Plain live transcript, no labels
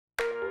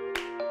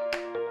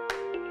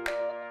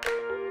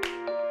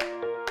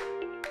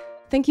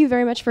thank you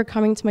very much for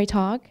coming to my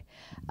talk.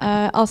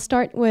 I'll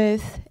start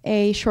with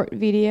a short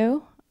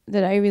video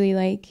that I really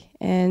like,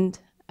 and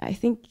I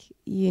think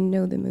you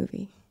know the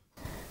movie.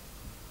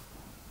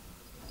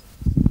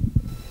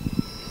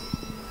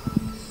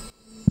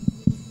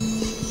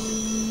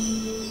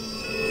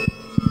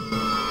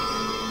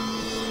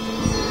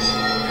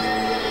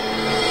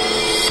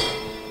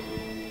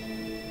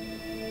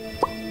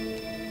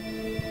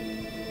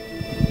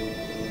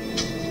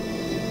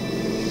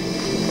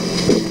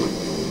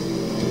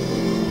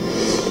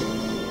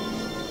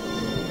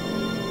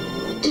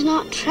 Do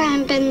not try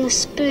and bend the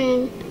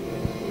spoon.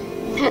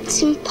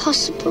 That's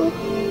impossible.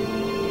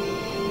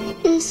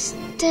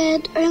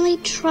 Instead, only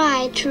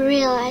try to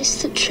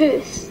realize the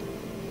truth.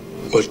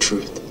 What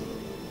truth?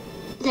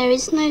 There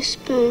is no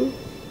spoon.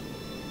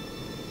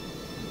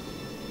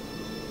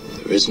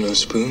 There is no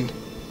spoon?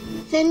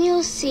 Then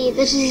you'll see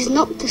that it is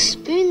not the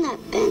spoon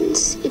that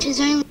bends, it is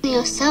only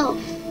yourself.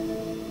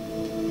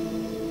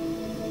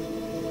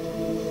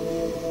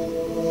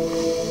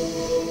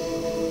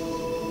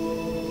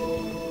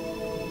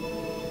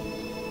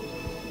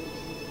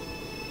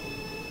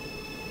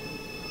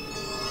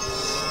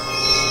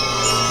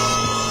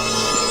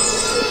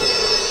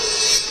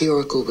 The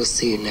Oracle will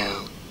see you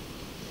now.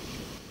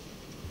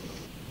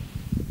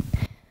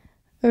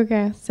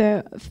 Okay,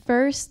 so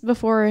first,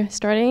 before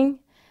starting,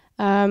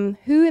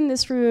 who in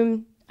this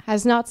room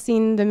has not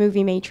seen the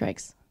movie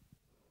Matrix?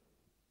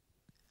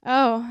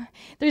 Oh,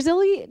 there's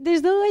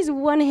always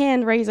one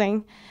hand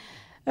raising.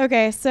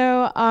 Okay,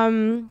 so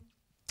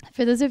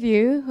for those of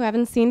you who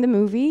haven't seen the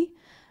movie,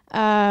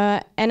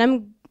 and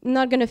I'm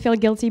not gonna feel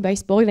guilty by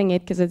spoiling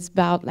it because it's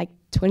about like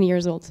 20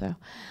 years old, so.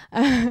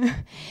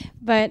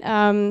 But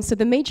so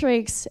the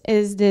Matrix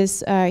is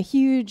this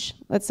huge,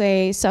 let's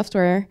say,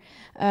 software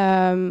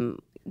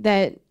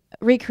that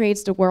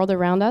recreates the world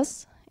around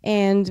us.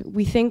 And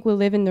we think we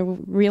live in the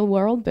real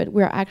world, but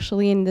we're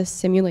actually in this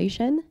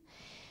simulation.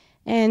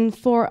 And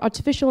for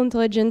artificial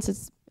intelligence,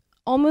 it's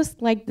almost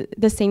like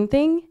the same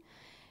thing,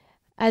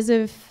 as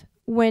if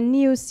when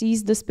Neo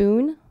sees the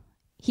spoon,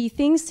 he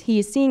thinks he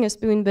is seeing a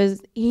spoon, but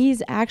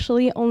he's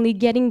actually only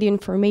getting the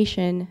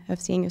information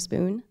of seeing a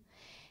spoon.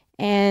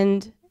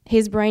 And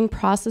his brain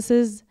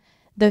processes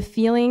the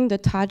feeling, the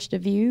touch, the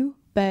view,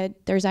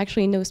 but there's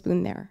actually no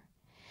spoon there.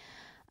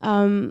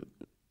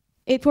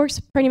 It works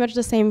pretty much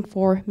the same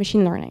for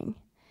machine learning.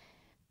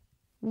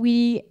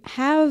 We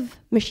have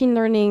machine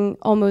learning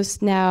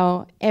almost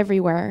now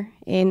everywhere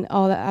in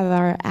all of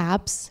our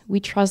apps. We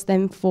trust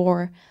them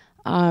for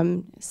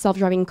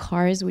self-driving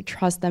cars. We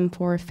trust them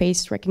for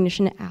face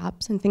recognition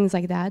apps and things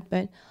like that,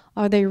 but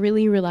are they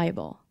really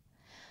reliable?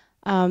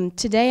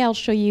 Today, I'll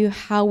show you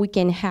how we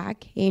can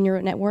hack a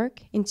neural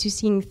network into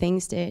seeing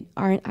things that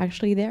aren't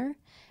actually there,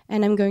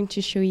 and I'm going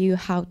to show you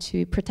how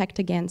to protect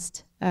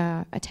against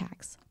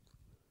attacks.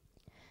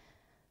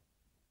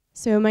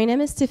 So my name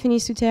is Tiffany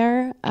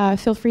Souterre.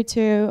 Feel free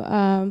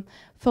to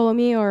follow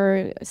me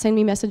or send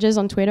me messages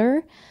on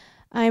Twitter.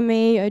 I'm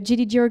a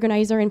GDG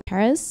organizer in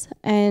Paris,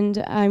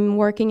 and I'm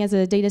working as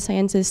a data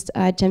scientist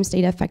at Jems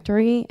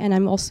Datafactory, and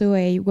I'm also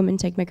a Women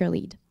Tech Maker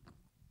lead.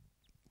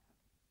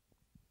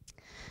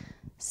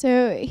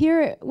 So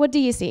here, what do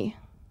you see?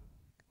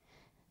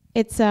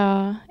 It's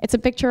a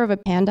picture of a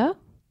panda,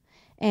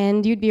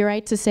 and you'd be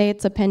right to say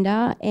it's a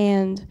panda.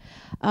 And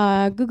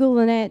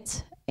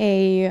GoogleNet,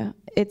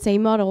 it's a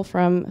model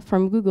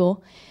from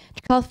Google,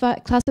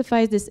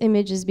 classifies this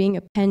image as being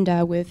a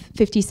panda with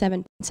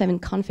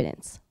 57%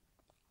 confidence.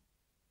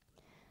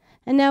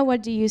 And now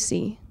what do you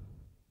see?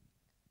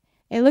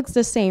 It looks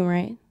the same,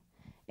 right?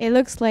 It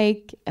looks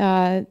like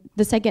the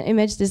second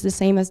image is the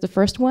same as the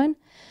first one,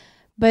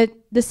 but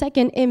the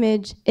second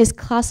image is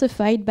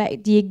classified by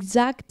the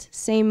exact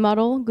same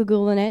model,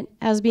 GoogleNet,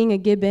 as being a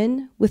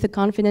gibbon with a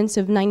confidence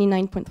of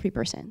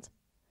 99.3%.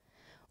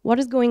 What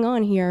is going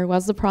on here?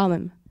 What's the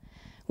problem?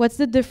 What's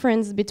the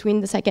difference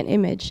between the second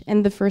image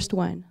and the first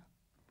one?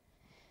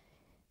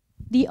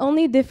 The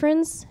only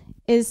difference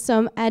is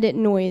some added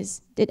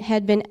noise that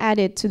had been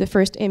added to the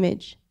first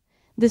image.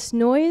 This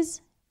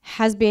noise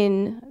has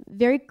been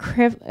very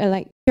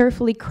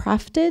carefully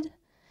crafted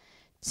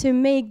to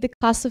make the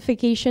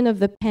classification of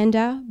the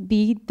panda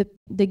be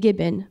the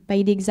gibbon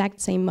by the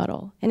exact same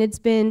model. And it's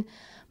been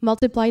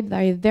multiplied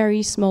by a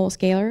very small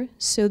scalar,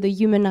 so the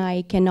human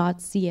eye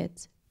cannot see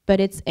it. But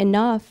it's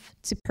enough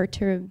to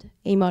perturb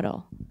a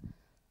model.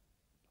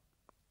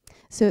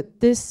 So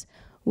this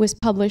was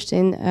published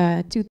in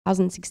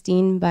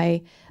 2016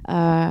 by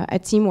a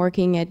team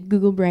working at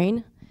Google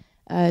Brain,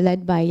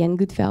 led by Ian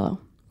Goodfellow.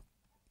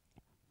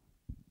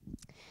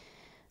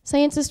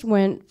 Scientists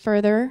went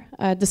further,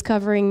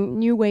 discovering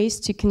new ways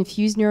to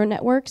confuse neural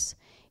networks.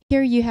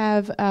 Here you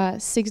have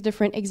 6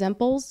 different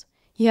examples.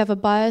 You have a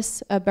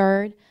bus, a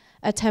bird,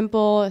 a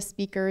temple,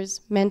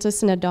 speakers,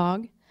 mantis, and a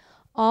dog.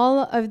 All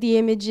of the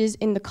images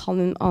in the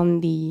column on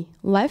the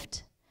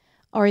left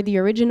are the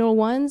original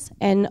ones,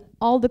 and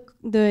all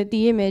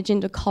the image in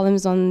the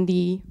columns on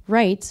the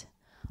right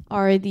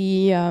are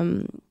the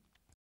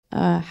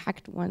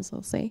hacked ones,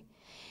 I'll say.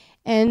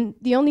 And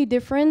the only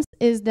difference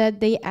is that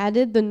they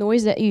added the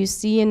noise that you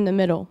see in the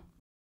middle.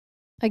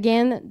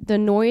 Again, the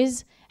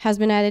noise has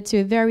been added to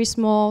a very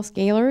small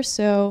scaler,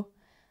 so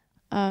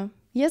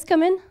yes,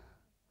 come in.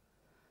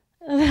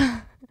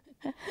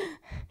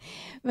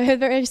 A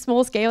very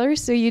small scaler,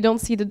 so you don't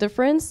see the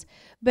difference.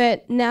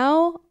 But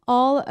now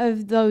all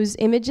of those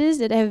images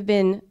that have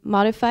been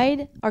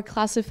modified are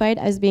classified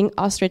as being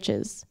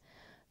ostriches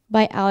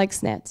by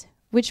AlexNet,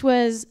 which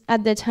was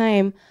at the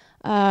time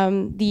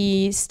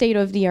the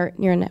state-of-the-art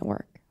neural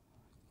network.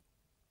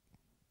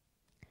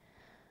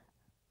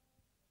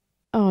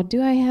 Oh,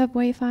 do I have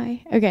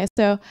Wi-Fi? Okay,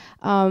 so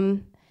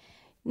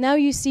now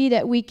you see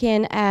that we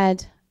can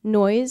add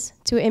noise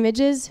to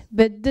images,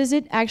 but does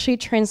it actually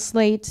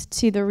translate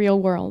to the real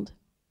world?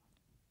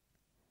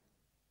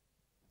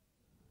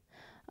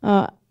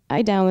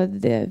 I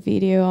downloaded the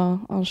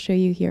video. I'll show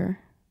you here.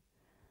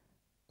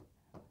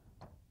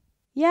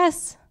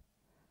 Yes.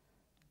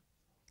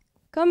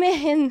 Come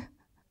in.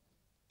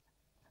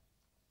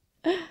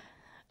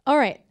 All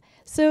right.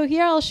 So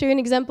here I'll show you an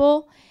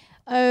example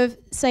of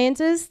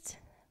scientists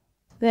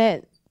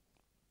that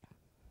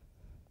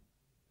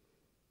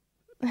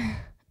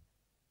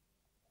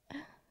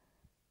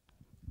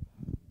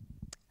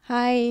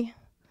Hi.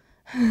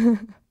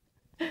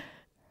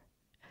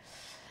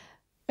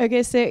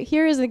 Okay, so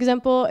here is an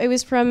example. It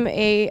was from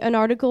an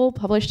article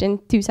published in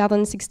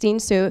 2016.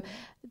 So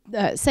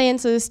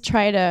scientists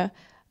try to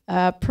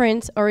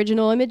print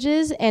original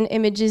images and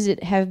images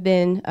that have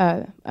been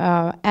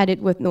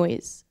added with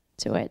noise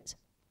to it.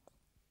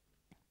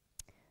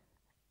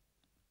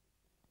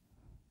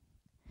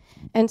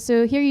 And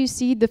so here you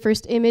see the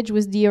first image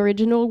was the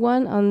original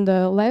one on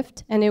the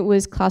left, and it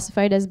was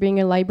classified as being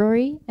a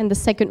library, and the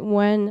second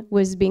one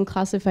was being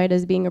classified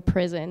as being a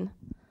prison.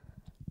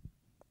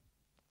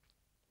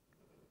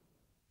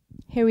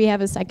 Here we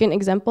have a second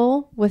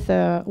example with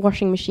a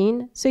washing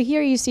machine. So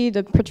here you see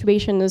the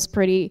perturbation is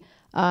pretty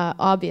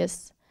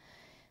obvious.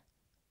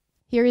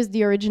 Here is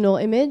the original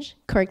image,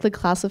 correctly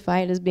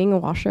classified as being a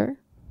washer.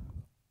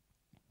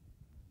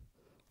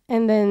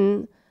 And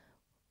then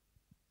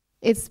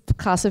it's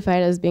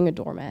classified as being a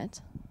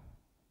doormat.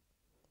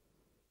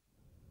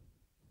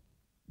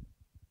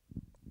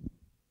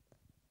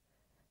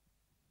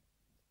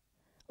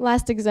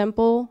 Last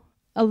example,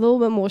 a little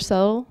bit more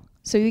subtle,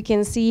 so you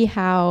can see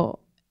how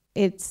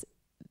it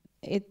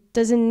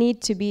doesn't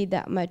need to be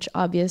that much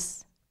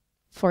obvious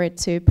for it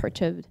to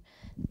perturb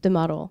the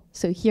model.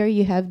 So here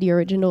you have the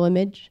original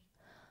image.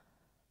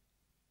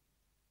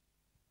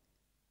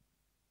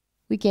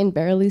 We can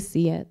barely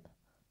see it.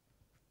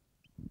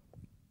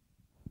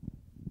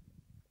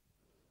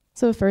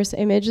 So the first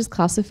image is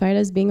classified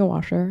as being a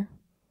washer.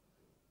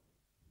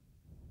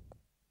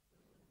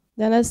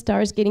 Then it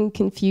starts getting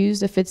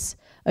confused if it's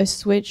a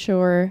switch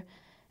or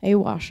a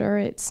washer.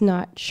 It's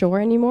not sure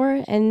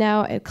anymore, and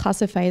now it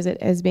classifies it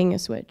as being a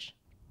switch.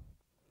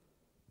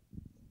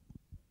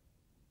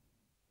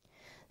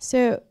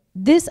 So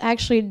this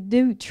actually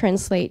do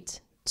translate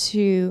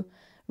to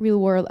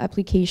real-world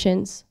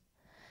applications.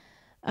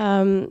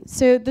 So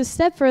the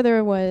step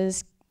further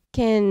was,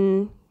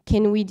 can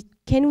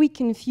we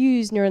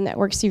confuse neural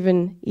networks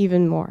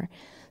even more?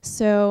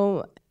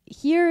 So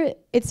here,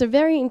 it's a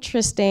very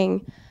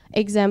interesting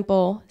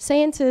example.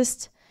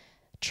 Scientists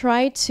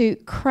try to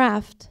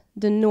craft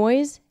the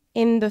noise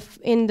in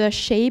the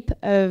shape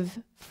of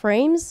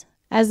frames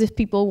as if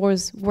people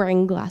was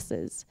wearing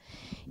glasses.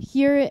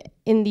 Here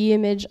in the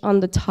image on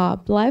the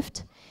top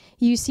left,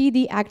 you see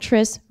the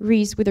actress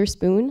Reese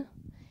Witherspoon,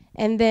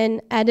 and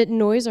then added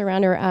noise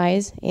around her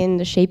eyes in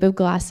the shape of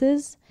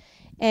glasses.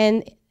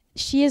 And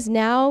she is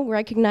now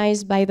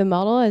recognized by the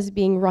model as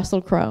being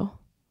Russell Crowe.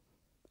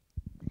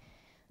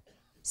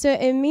 So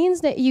it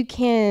means that you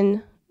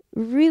can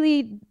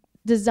really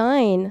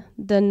design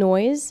the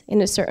noise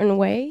in a certain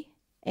way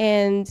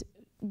and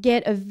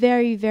get a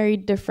very, very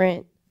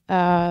different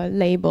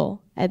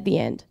label at the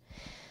end.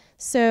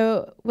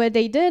 So what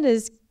they did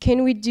is,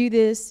 can we do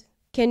this?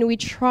 Can we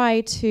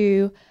try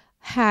to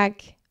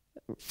hack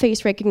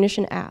face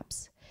recognition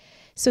apps?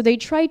 So they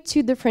tried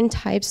two different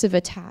types of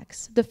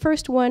attacks. The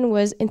first one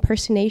was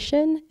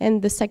impersonation,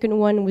 and the second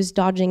one was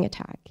dodging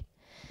attack.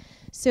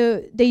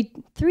 So they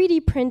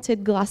 3D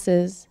printed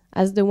glasses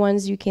as the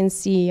ones you can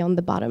see on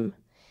the bottom.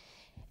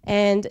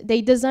 And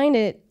they designed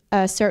it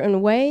a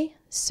certain way.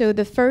 So in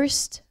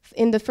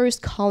the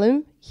first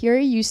column here,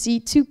 you see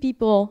two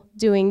people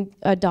doing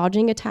a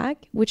dodging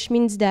attack, which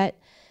means that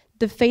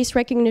the face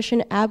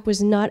recognition app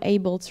was not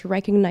able to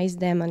recognize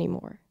them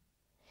anymore.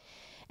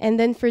 And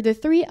then for the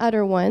three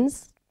other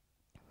ones,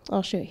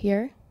 I'll show it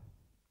here.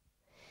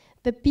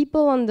 The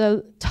people on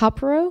the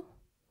top row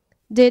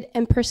did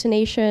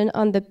impersonation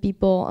on the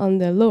people on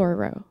the lower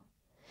row.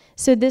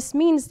 So this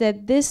means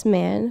that this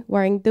man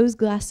wearing those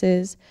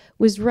glasses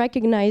was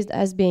recognized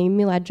as being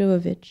Mila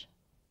Jovovich.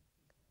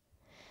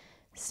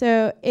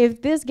 So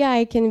if this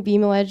guy can be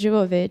Mila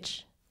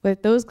Jovovich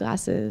with those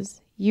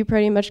glasses, you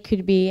pretty much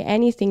could be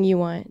anything you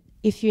want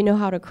if you know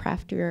how to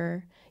craft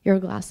your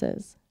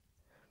glasses.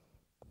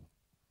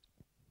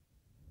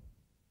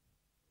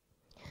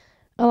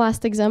 a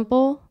last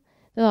example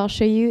that I'll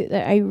show you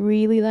that I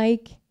really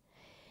like.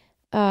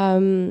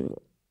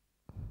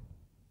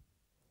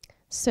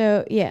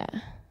 So yeah,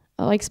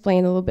 I'll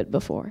explain a little bit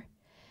before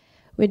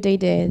what they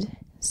did.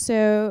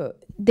 So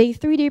they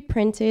 3D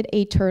printed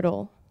a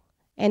turtle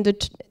and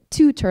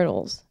two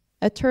turtles.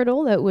 A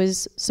turtle that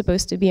was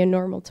supposed to be a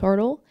normal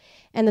turtle,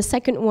 and the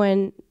second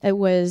one that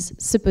was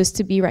supposed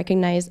to be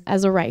recognized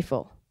as a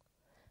rifle,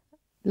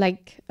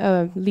 like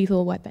a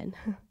lethal weapon.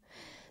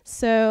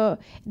 So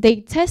they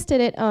tested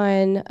it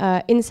on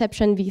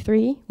Inception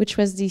v3, which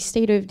was the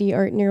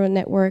state-of-the-art neural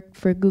network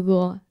for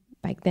Google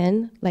back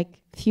then,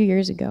 like a few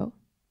years ago.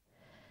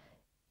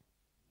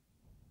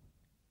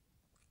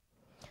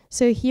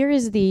 So here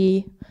is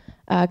the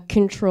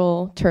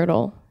control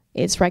turtle.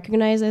 It's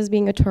recognized as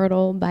being a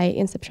turtle by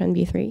Inception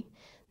v3.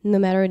 No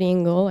matter the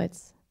angle,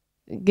 it's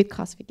a good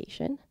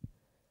classification.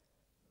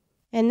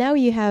 And now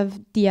you have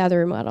the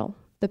other model,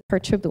 the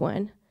perturbed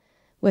one,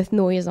 with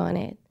noise on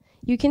it.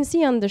 You can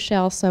see on the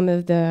shell some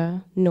of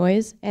the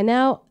noise, and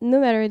now, no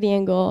matter the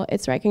angle,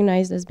 it's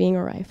recognized as being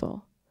a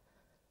rifle.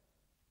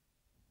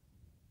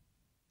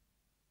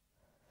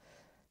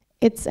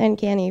 It's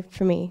uncanny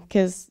for me,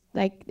 because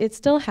like it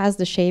still has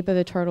the shape of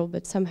a turtle,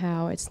 but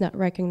somehow it's not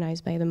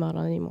recognized by the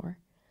model anymore.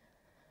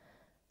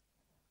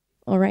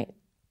 All right.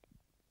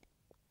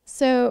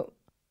 So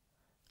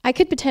I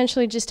could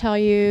potentially just tell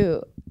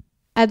you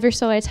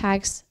adversarial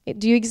attacks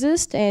do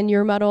exist, and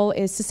your model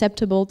is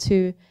susceptible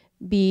to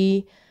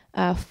be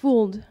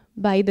fooled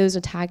by those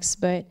attacks.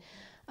 But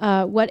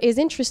what is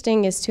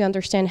interesting is to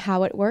understand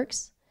how it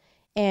works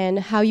and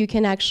how you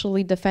can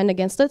actually defend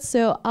against it.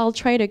 So I'll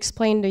try to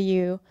explain to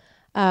you.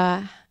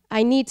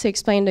 I need to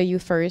explain to you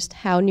first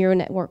how neural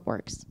network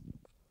works.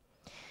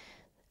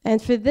 And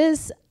for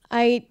this,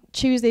 I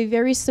choose a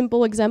very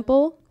simple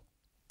example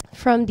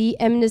from the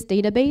Jems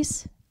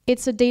database.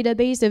 It's a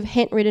database of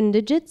handwritten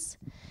digits,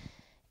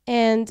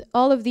 and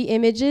all of the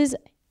images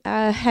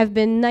have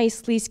been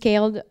nicely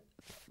scaled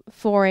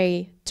for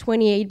a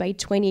 28 by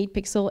 28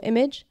 pixel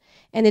image,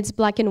 and it's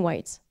black and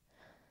white.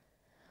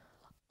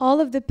 All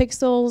of the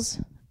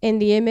pixels in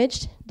the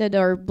image that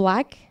are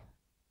black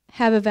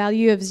have a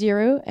value of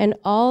 0, and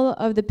all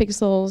of the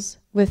pixels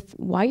with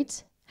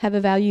white have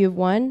a value of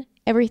 1.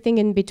 Everything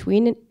in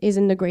between is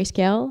in the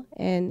grayscale,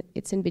 and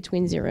it's in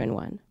between 0 and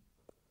 1.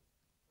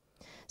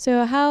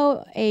 So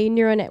how a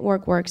neural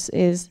network works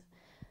is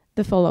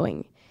the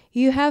following.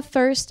 You have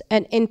first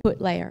an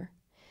input layer.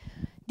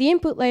 The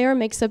input layer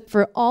makes up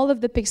for all of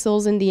the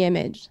pixels in the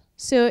image.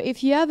 So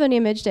if you have an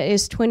image that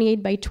is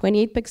 28 by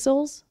 28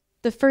 pixels,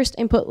 the first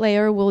input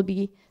layer will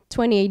be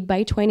 28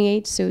 by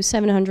 28, so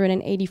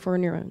 784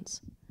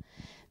 neurons.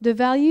 The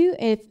value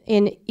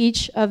in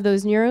each of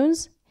those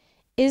neurons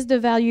is the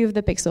value of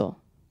the pixel.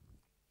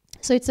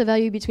 So it's a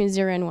value between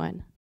 0 and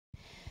 1.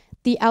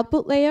 The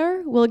output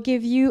layer will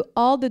give you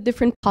all the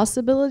different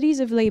possibilities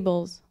of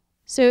labels.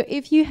 So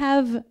if you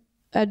have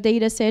a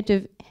data set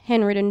of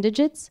handwritten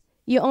digits,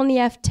 you only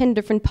have 10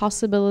 different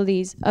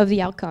possibilities of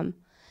the outcome.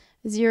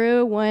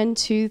 0, 1,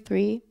 2,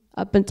 3,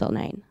 up until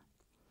 9.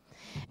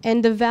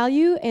 And the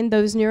value in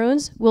those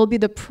neurons will be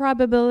the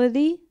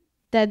probability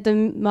that the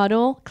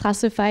model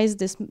classifies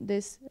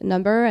this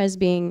number as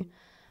being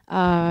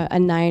a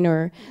 9,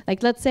 or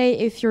like, let's say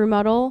if your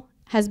model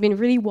has been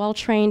really well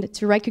trained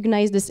to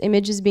recognize this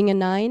image as being a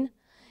 9,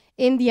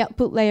 in the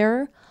output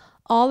layer,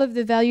 all of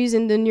the values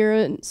in the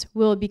neurons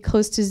will be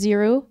close to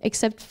 0,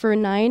 except for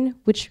 9,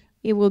 which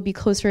it will be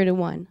closer to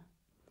 1.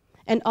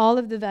 And all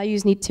of the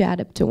values need to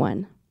add up to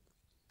 1.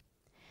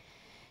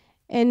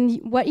 And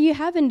what you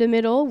have in the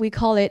middle, we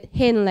call it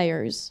hidden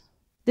layers.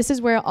 This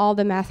is where all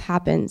the math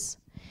happens.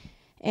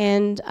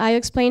 And I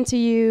explain to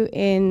you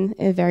in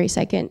a very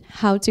second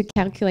how to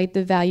calculate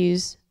the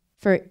values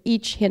for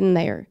each hidden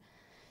layer.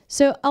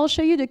 So I'll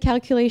show you the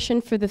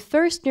calculation for the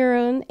first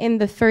neuron in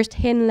the first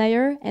hidden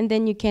layer, and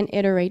then you can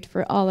iterate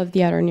for all of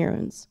the other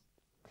neurons.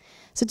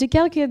 So to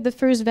calculate the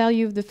first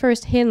value of the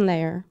first hidden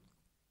layer,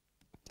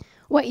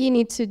 what you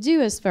need to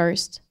do is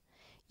first,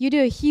 you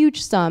do a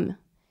huge sum.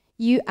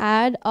 You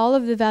add all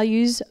of the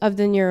values of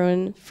the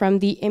neuron from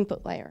the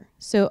input layer,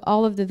 so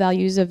all of the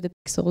values of the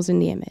pixels in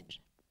the image.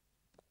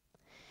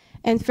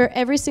 And for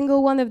every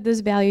single one of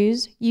those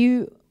values,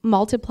 you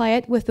multiply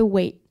it with a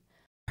weight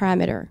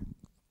parameter.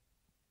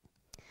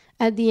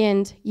 At the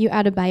end, you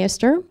add a bias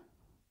term,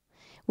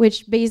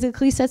 which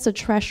basically sets a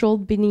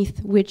threshold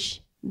beneath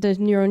which the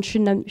neuron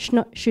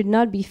should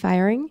not be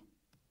firing.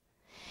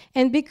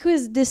 And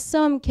because this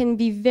sum can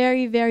be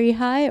very, very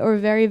high or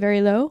very,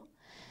 very low,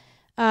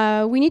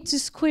 we need to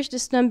squish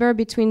this number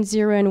between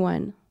 0 and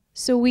 1.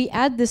 So we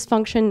add this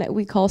function that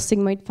we call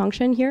sigmoid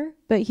function here,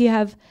 but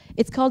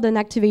it's called an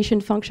activation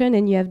function,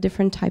 and you have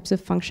different types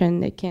of function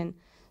that can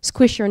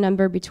squish your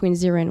number between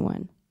 0 and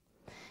 1.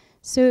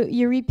 So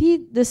you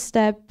repeat this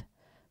step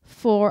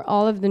for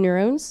all of the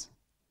neurons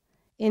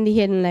in the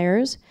hidden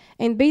layers,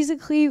 and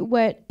basically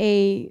what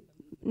a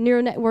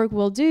neural network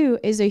will do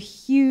is a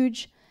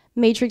huge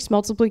matrix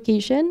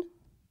multiplication.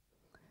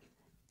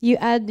 You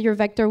add your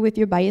vector with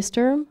your bias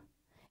term,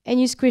 and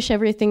you squish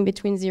everything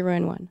between 0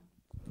 and 1.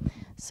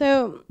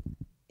 So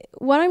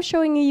what I'm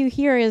showing you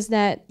here is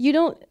that you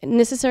don't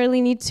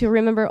necessarily need to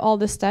remember all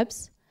the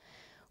steps.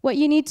 What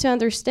you need to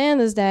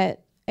understand is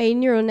that a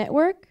neural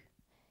network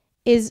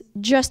is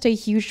just a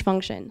huge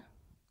function.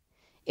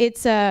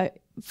 It's a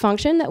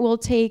function that will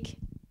take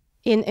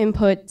in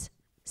input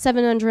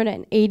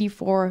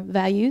 784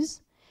 values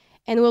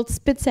and will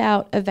spit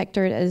out a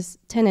vector that is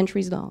 10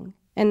 entries long,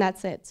 and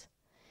that's it.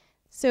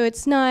 So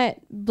it's not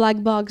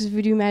black box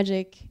voodoo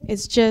magic,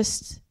 it's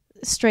just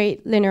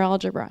straight linear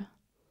algebra.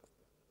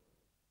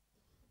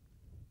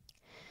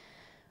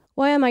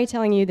 Why am I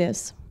telling you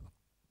this?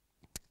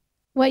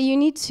 What you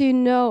need to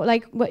know,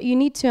 what you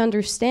need to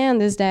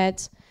understand is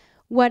that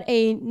what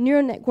a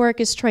neural network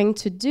is trying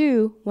to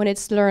do when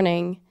it's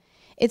learning,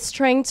 it's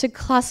trying to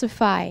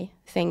classify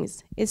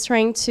things. It's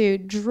trying to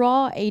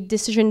draw a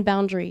decision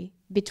boundary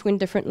between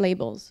different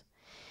labels.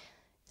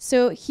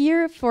 So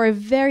here, for a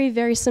very,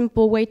 very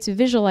simple way to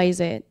visualize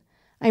it,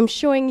 I'm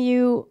showing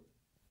you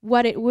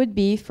what it would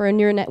be for a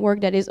neural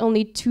network that is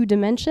only 2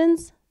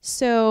 dimensions.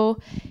 So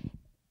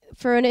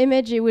for an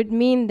image, it would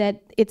mean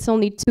that it's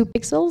only 2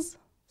 pixels.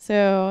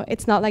 So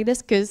it's not like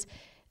this, because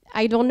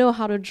I don't know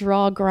how to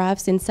draw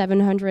graphs in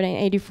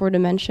 784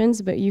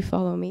 dimensions, but you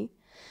follow me.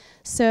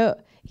 So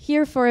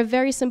here, for a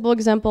very simple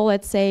example,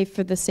 let's say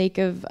for the sake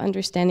of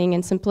understanding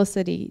and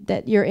simplicity,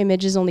 that your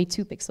image is only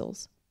 2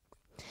 pixels.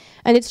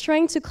 And it's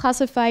trying to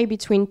classify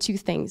between 2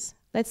 things.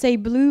 Let's say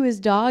blue is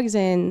dogs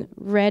and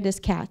red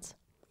is cats.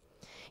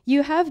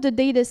 You have the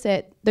data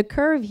set. The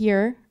curve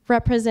here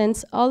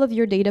represents all of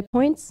your data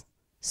points,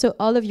 so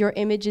all of your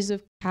images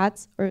of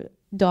cats or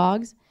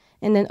dogs,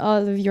 and then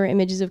all of your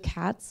images of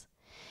cats.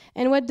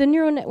 And what the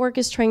neural network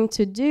is trying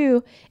to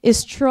do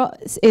is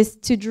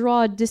to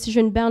draw a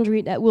decision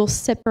boundary that will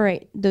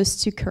separate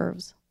those 2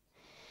 curves.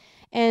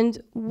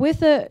 And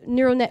with a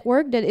neural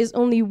network that is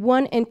only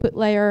 1 input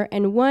layer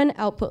and 1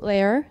 output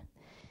layer,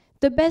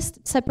 the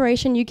best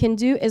separation you can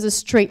do is a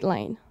straight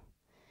line.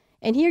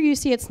 And here you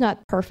see it's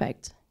not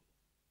perfect.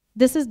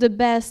 This is the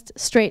best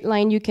straight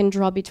line you can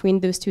draw between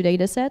those 2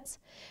 data sets.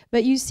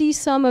 But you see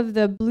some of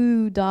the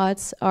blue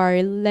dots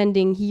are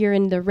landing here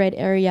in the red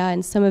area,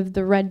 and some of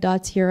the red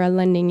dots here are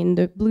landing in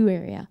the blue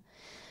area.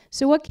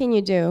 So what can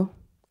you do?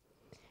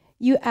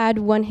 You add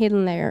 1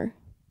 hidden layer.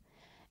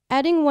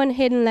 Adding 1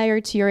 hidden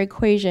layer to your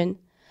equation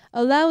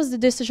allows the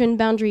decision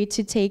boundary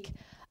to take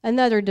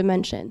another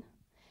dimension.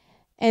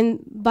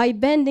 And by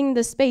bending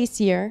the space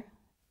here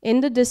in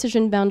the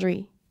decision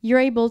boundary, you're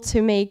able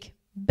to make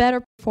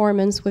better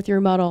performance with your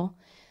model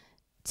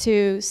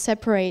to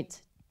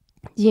separate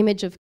the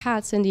image of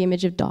cats and the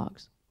image of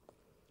dogs.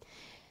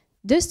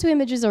 Those 2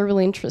 images are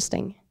really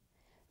interesting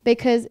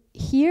because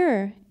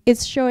here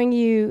it's showing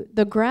you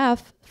the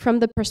graph from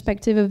the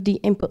perspective of the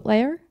input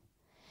layer,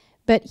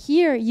 but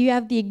here you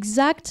have the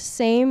exact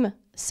same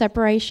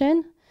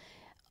separation,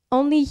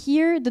 only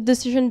here the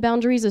decision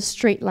boundary is a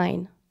straight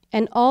line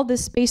and all the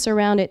space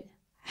around it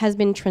has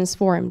been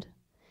transformed.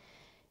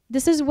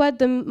 This is what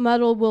the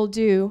model will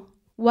do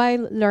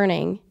while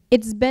learning.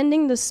 It's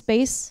bending the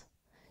space,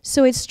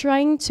 so it's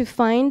trying to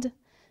find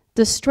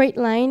the straight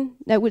line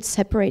that would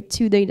separate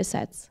 2 data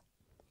sets.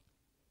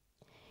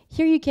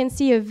 Here you can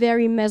see a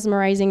very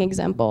mesmerizing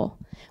example.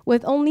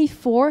 With only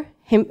 4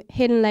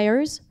 hidden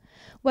layers,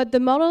 what the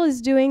model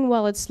is doing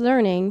while it's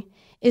learning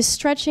is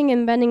stretching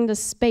and bending the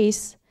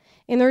space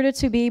in order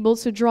to be able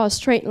to draw a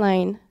straight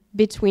line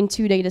between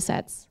 2 data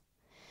sets.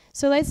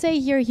 So let's say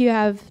here you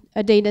have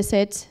a data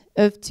set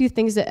of 2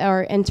 things that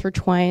are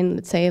intertwined,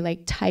 let's say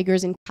like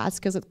tigers and cats,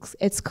 because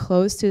it's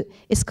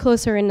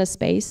closer in the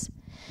space.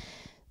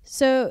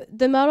 So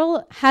the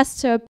model has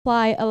to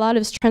apply a lot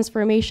of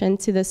transformation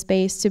to the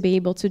space to be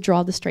able to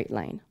draw the straight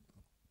line.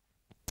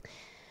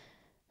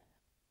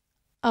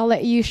 I'll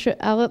let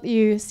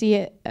you see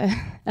it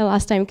a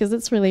last time because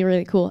it's really,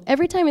 really cool.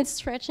 Every time it's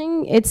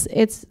stretching,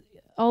 it's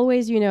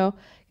always,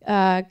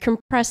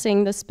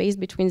 compressing the space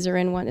between 0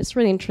 and 1. It's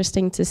really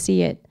interesting to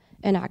see it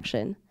in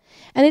action.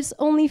 And it's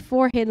only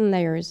 4 hidden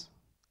layers.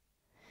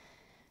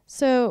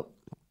 So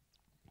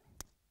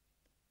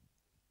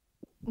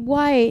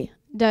why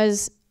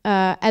does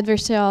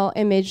adversarial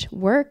image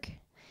work?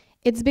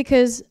 It's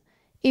because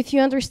if you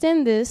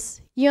understand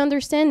this, you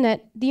understand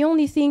that the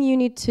only thing you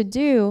need to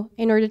do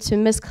in order to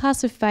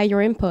misclassify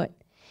your input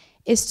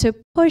is to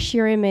push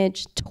your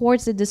image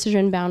towards the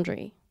decision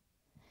boundary.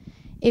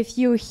 If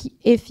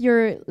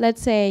you're,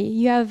 let's say,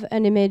 you have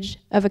an image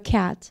of a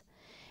cat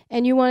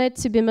and you want it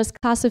to be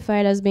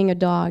misclassified as being a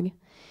dog,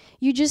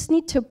 you just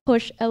need to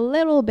push a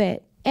little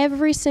bit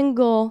every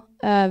single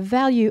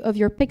value of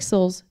your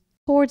pixels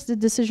towards the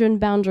decision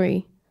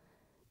boundary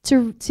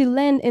to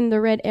land in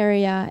the red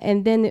area,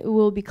 and then it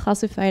will be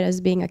classified as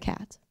being a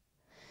cat.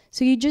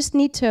 So you just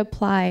need to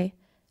apply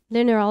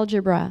linear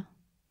algebra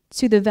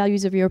to the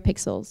values of your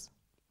pixels.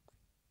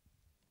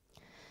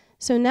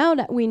 So now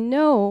that we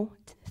know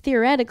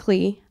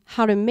theoretically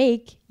how to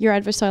make your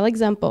adversarial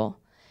example,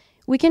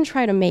 we can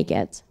try to make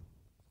it.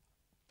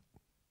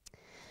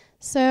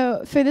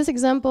 So for this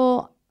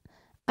example,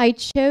 I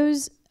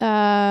chose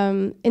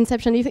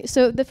Inception V3.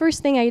 So the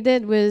first thing I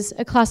did was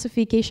a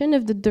classification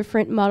of the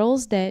different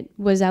models that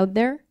was out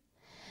there.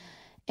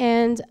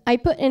 And I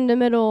put in the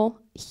middle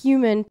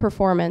human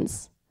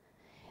performance.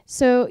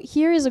 So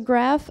here is a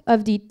graph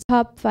of the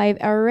top 5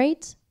 error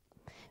rate,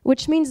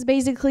 which means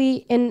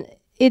basically,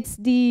 it's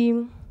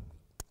the,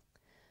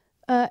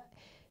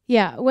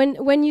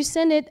 when you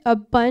send it a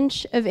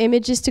bunch of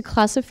images to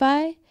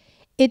classify,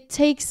 it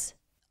takes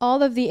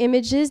all of the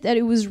images that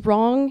it was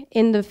wrong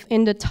in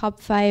the top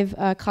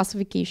 5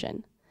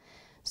 classification.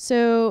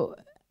 So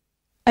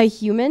a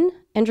human,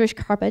 Andrzej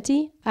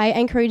Karpati, I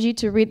encourage you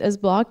to read his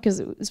blog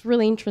because it's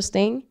really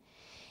interesting.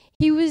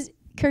 He was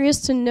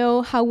curious to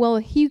know how well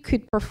he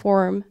could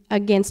perform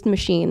against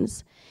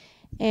machines.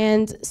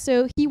 And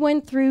so he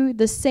went through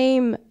the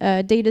same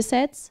data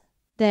sets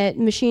that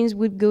machines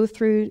would go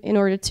through in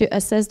order to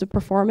assess the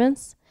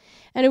performance.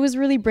 And it was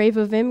really brave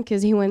of him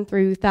because he went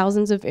through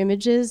thousands of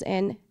images,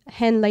 and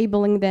hand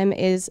labeling them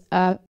is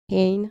a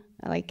pain.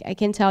 Like, I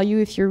can tell you,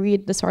 if you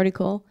read this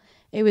article,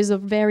 it was a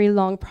very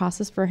long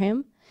process for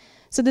him.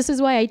 So this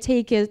is why I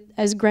take it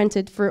as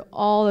granted for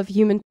all of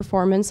human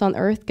performance on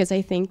Earth, because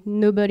I think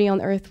nobody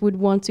on Earth would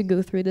want to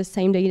go through the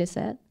same data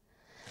set.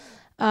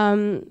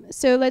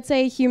 So let's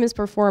say humans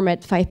perform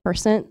at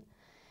 5%.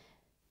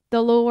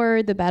 The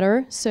lower, the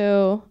better.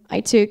 So I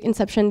took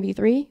Inception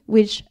V3,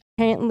 which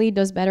apparently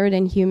does better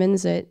than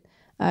humans at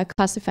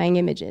classifying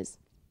images.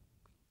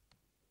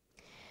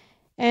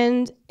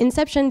 And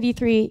Inception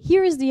V3,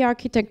 here is the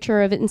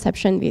architecture of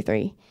Inception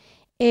V3.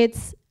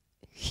 It's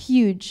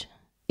huge.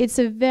 It's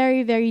a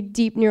very, very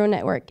deep neural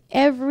network.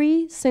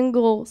 Every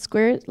single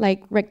square,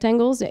 like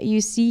rectangles that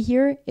you see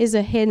here, is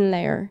a hidden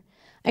layer.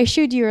 I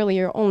showed you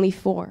earlier only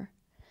 4.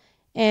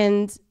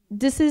 And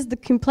this is the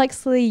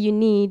complexity you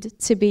need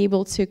to be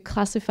able to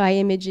classify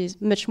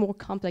images, much more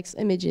complex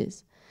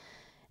images.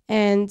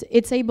 And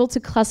it's able to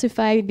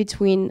classify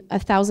between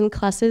 1,000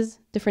 classes,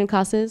 different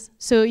classes.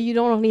 So you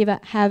don't only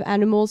have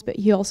animals, but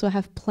you also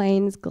have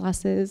planes,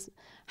 glasses,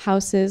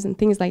 houses, and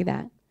things like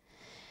that.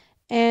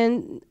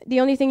 And the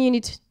only thing you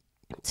need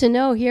to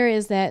know here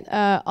is that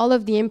all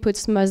of the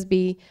inputs must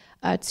be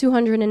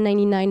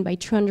 299 by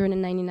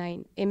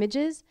 299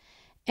 images.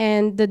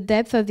 And the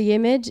depth of the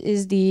image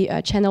is the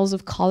channels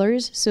of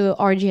colors, so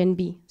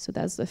RGB. So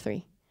that's the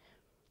 3.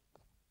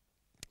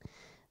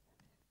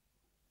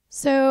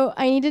 So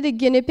I needed a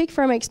guinea pig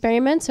for my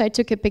experiment, so I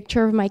took a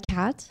picture of my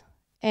cat.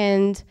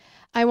 And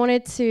I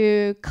wanted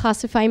to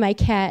classify my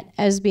cat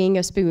as being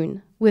a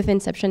spoon with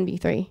Inception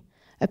V3.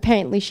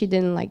 Apparently, she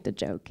didn't like the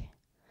joke.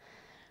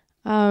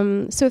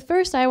 So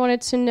first, I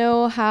wanted to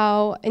know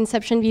how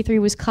Inception V3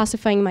 was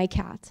classifying my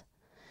cat.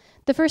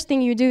 The first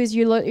thing you do is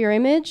you load your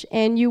image,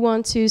 and you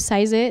want to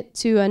size it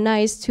to a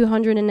nice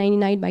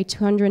 299 by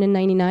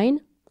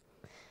 299.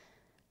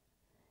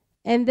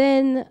 And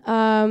then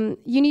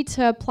you need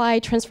to apply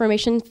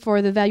transformation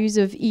for the values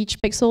of each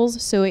pixels,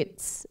 so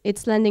it's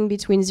landing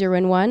between 0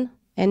 and 1,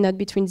 and not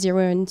between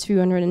 0 and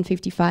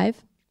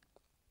 255.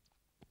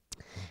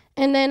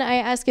 And then I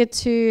ask it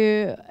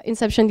to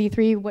Inception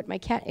V3 what my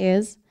cat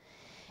is.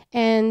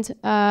 And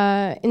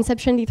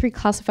Inception V3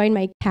 classified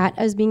my cat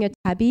as being a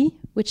tabby,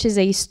 which is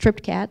a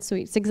stripped cat, so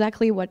it's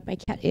exactly what my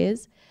cat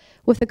is,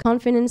 with a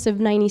confidence of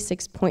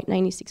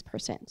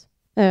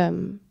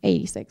 96.96%,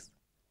 86.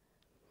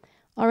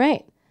 All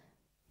right,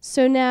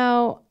 so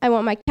now I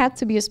want my cat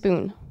to be a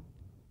spoon.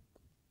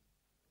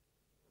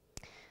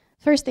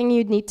 First thing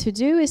you'd need to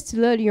do is to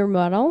load your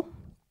model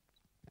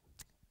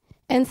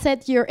and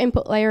set your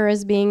input layer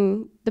as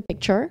being the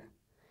picture.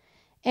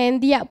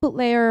 And the output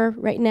layer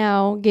right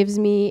now gives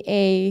me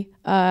a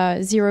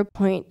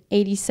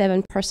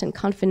 0.87%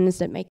 confidence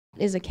that my cat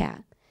is a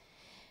cat.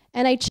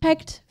 And I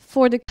checked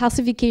for the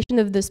classification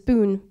of the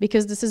spoon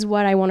because this is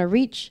what I want to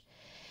reach.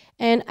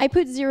 And I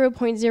put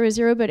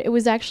 0.00, but it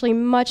was actually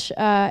much,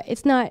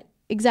 it's not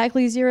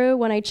exactly 0.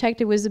 When I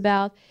checked, it was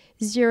about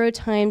 0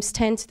 times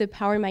 10 to the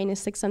power minus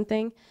 6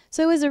 something.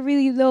 So it was a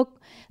really low,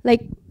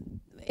 like,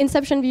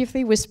 Inception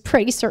V3 was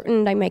pretty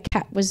certain that my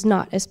cat was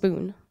not a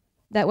spoon.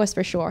 That was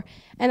for sure.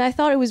 And I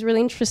thought it was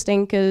really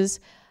interesting because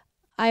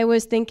I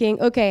was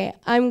thinking, okay,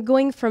 I'm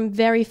going from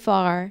very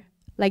far.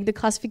 Like, the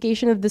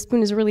classification of the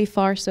spoon is really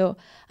far, so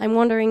I'm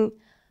wondering,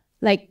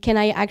 like, can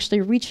I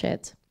actually reach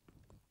it?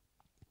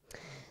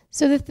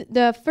 So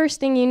the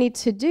first thing you need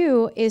to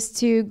do is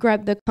to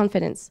grab the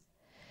confidence.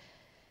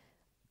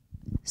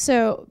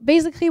 So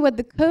basically what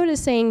the code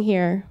is saying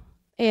here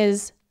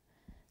is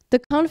the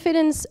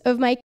confidence of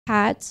my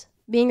cat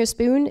being a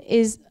spoon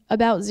is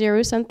about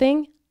 0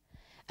 something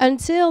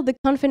until the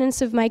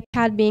confidence of my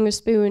cat being a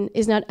spoon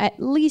is not at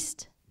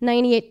least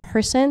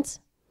 98%,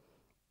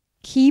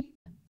 keep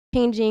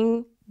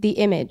changing the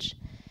image.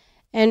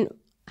 And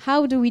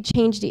how do we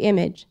change the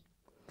image?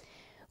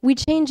 We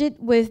change it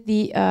with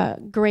the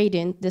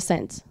gradient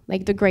descent,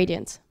 like the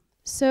gradient.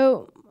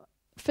 So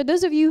for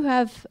those of you who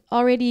have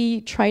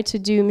already tried to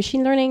do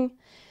machine learning,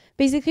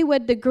 basically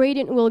what the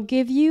gradient will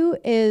give you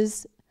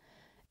is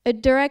a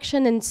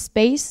direction and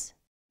space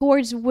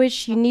towards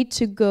which you need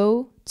to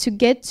go to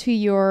get to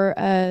your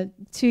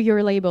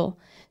label.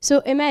 So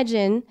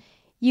imagine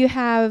you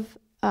have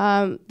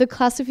the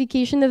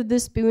classification of the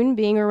spoon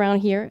being around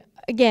here.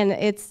 Again,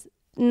 it's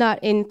not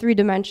in 3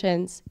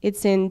 dimensions.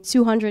 It's in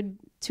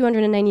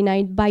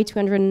 299 by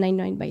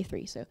 299 by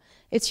 3. So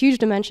it's huge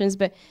dimensions,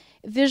 but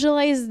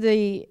visualize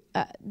the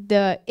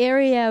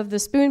area of the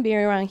spoon being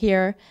around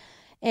here,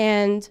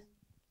 and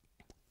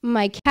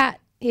my cat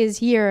is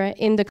here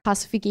in the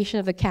classification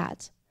of the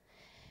cat.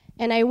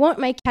 And I want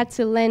my cat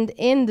to land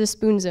in the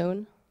spoon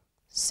zone.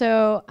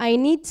 So I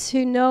need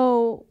to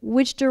know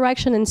which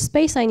direction in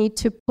space I need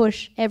to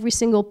push every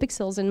single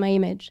pixels in my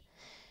image.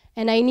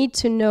 And I need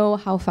to know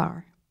how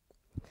far.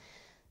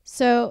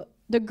 So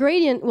the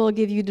gradient will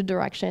give you the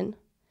direction.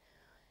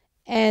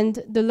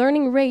 And the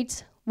learning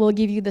rate will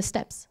give you the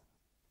steps.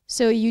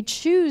 So you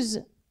choose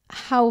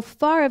how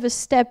far of a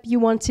step you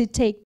want to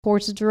take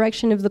towards the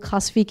direction of the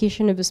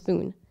classification of a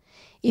spoon.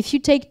 If you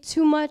take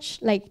too much,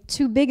 like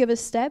too big of a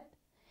step,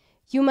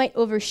 you might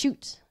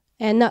overshoot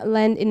and not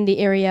land in the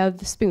area of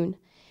the spoon.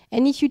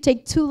 And if you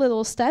take too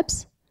little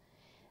steps,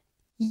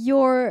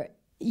 your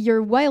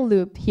while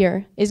loop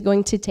here is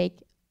going to take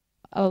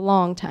a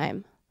long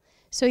time.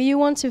 So you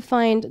want to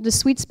find the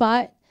sweet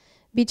spot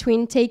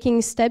between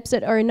taking steps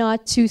that are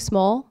not too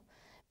small,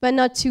 but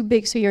not too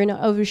big, so you're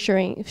not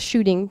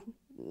overshooting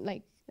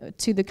like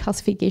to the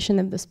classification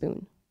of the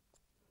spoon.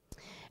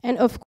 And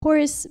of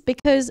course,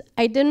 because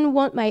I didn't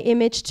want my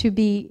image to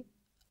be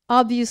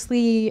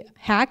obviously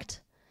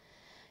hacked,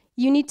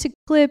 you need to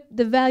clip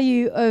the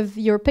value of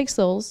your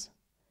pixels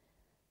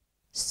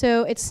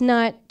so it's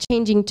not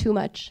changing too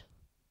much.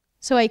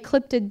 So I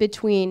clipped it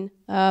between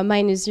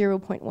minus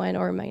 0.1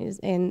 or minus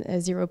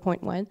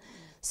 0.1.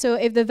 So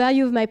if the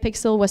value of my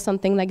pixel was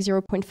something like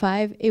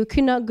 0.5, it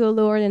could not go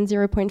lower than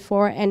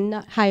 0.4 and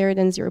not higher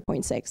than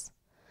 0.6.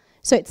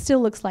 So it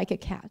still looks like a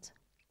cat.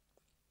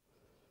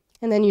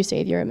 And then you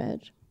save your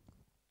image.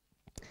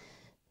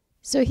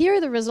 So here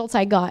are the results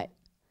I got.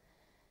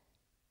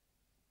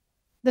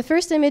 The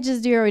first image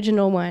is the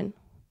original one,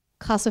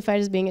 classified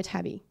as being a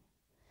tabby.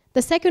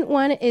 The second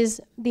one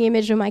is the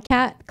image of my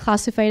cat,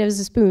 classified as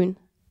a spoon.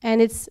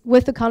 And it's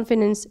with a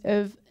confidence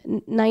of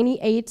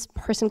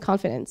 98%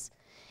 confidence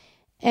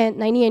and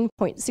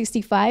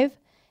 98.65.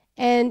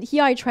 And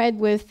here I tried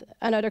with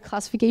another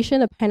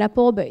classification, a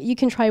pineapple, but you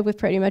can try with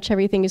pretty much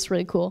everything. It's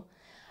really cool.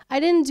 I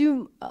didn't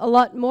do a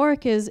lot more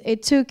because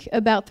it took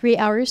about 3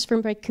 hours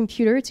from my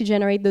computer to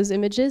generate those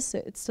images.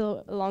 So it's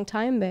still a long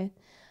time, but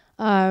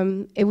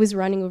it was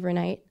running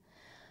overnight.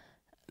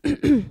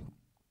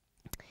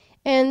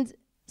 And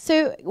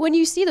so when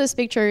you see those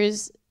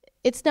pictures,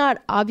 it's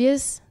not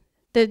obvious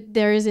that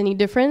there is any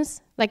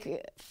difference.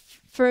 Like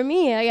for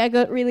me, I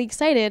got really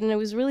excited and I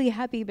was really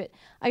happy, but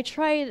I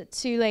tried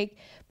to like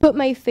put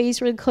my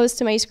face really close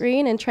to my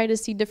screen and try to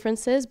see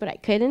differences, but I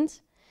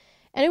couldn't.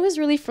 And it was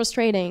really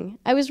frustrating.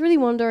 I was really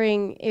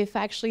wondering if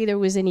actually there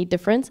was any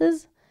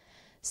differences.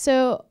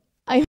 So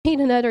I made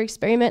another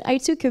experiment. I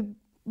took a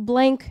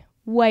blank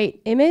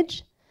white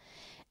image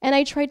and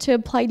I tried to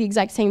apply the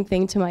exact same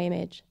thing to my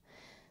image.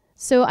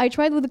 So I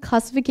tried with the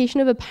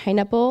classification of a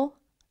pineapple,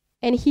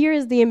 and here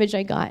is the image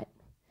I got.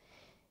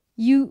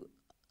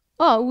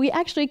 We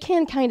actually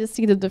can kind of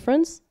see the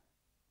difference,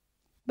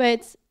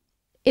 but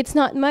it's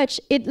not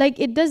much.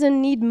 It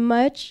doesn't need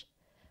much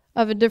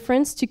of a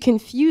difference to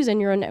confuse a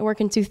neural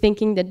network into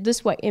thinking that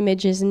this white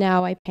image is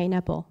now a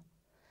pineapple.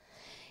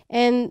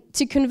 And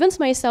to convince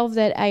myself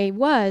that I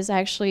was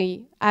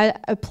actually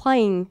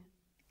applying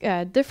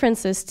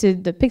differences to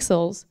the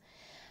pixels,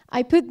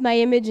 I put my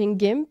image in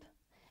GIMP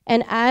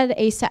and add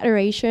a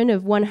saturation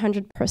of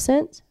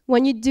 100%.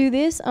 When you do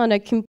this on a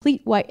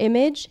complete white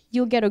image,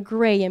 you'll get a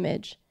gray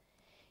image.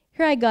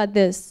 Here I got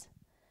this.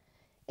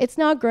 It's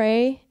not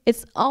gray,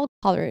 it's all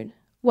colored.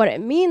 What it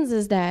means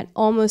is that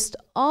almost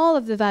all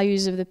of the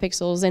values of the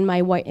pixels in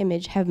my white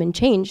image have been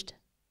changed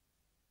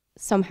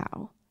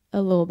somehow,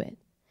 a little bit.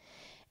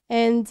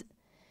 And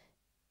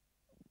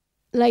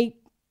like,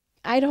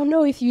 I don't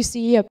know if you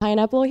see a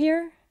pineapple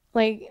here.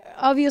 Like,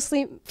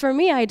 obviously, for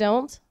me, I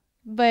don't.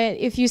 But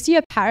if you see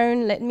a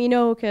pattern, let me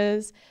know,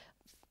 because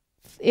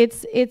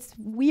it's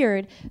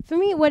weird. For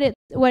me, what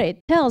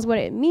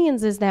it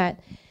means is that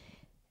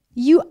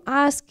you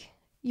ask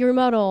your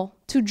model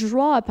to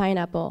draw a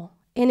pineapple,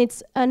 and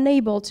it's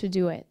unable to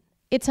do it.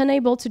 It's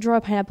unable to draw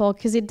a pineapple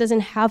because it doesn't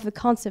have the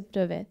concept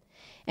of it.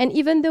 And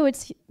even though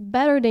it's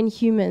better than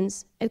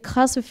humans at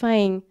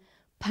classifying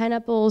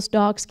pineapples,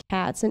 dogs,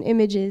 cats, and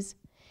images,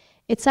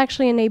 it's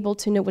actually unable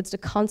to know what's the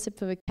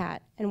concept of a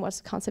cat and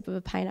what's the concept of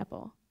a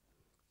pineapple.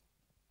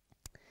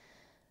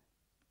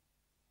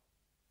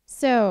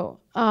 So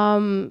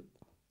all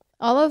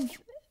of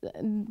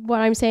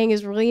what I'm saying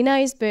is really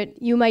nice, but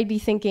you might be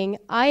thinking,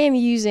 I am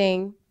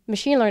using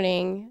machine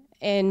learning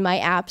in my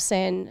apps,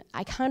 and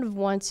I kind of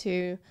want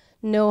to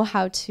know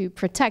how to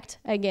protect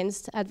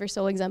against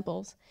adversarial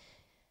examples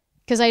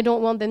because I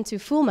don't want them to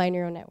fool my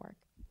neural network.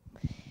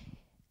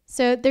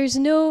 So there's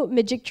no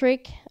magic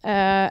trick.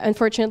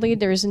 Unfortunately,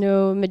 there's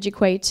no magic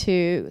way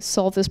to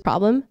solve this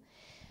problem.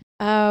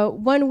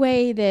 One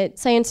way that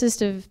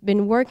scientists have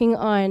been working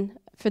on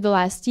for the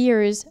last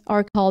years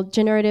are called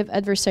generative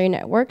adversary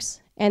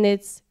networks. And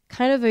it's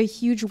kind of a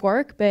huge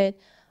work, but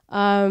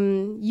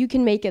you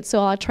can make it. So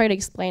I'll try to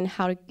explain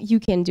how you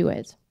can do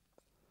it.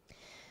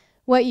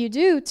 What you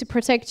do to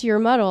protect your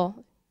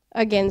model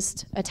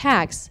against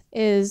attacks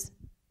is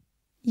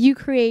you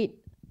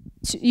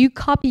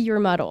copy your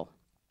model.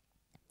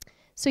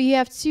 So you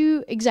have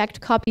two exact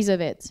copies of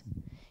it.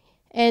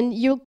 And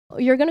you're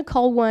going to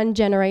call one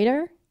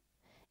generator,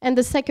 and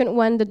the second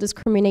one the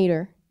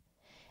discriminator.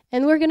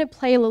 And we're going to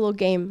play a little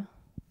game.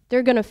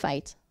 They're going to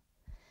fight.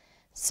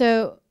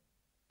 So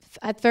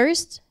at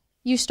first,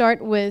 you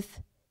start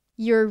with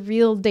your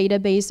real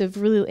database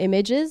of real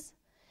images,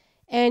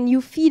 and you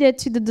feed it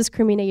to the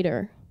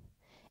discriminator.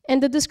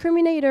 And the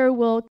discriminator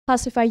will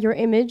classify your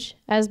image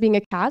as being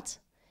a cat,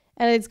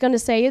 and it's going to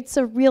say it's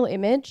a real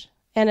image,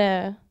 and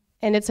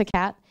it's a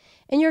cat.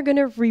 And you're going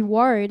to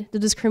reward the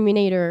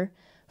discriminator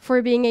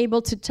for being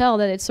able to tell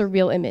that it's a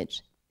real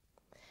image.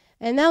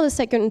 And now the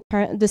second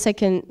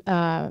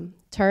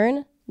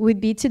turn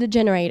would be to the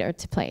generator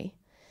to play.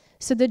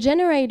 So the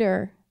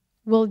generator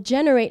will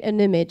generate an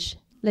image,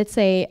 let's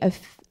say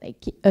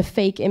a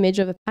fake image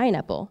of a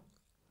pineapple.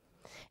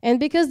 And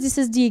because this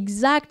is the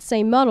exact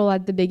same model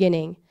at the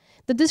beginning,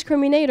 the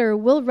discriminator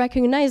will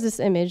recognize this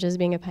image as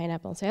being a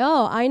pineapple and say,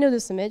 oh, I know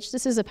this image,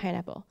 this is a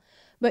pineapple.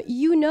 But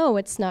you know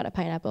it's not a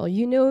pineapple.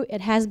 You know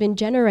it has been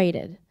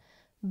generated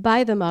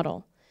by the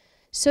model.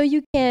 So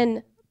you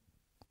can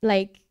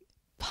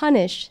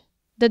punish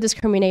the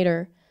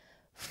discriminator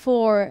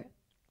for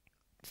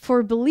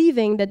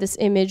believing that this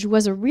image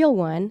was a real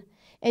one,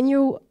 and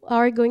you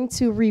are going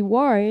to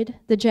reward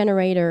the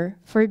generator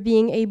for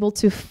being able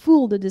to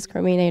fool the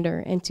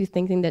discriminator into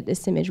thinking that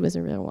this image was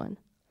a real one.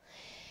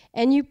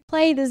 And you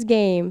play this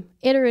game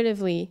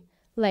iteratively,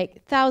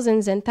 like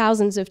thousands and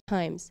thousands of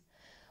times.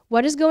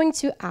 What is going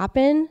to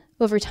happen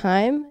over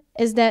time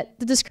is that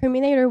the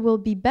discriminator will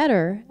be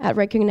better at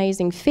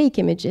recognizing fake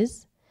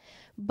images,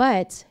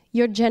 but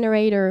your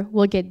generator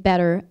will get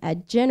better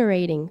at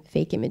generating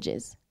fake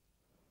images.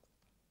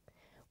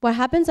 What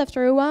happens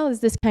after a while is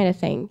this kind of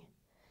thing.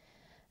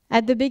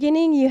 At the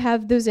beginning, you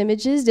have those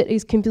images that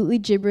is completely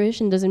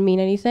gibberish and doesn't mean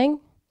anything.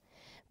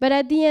 But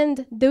at the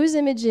end, those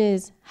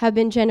images have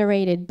been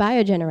generated by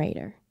a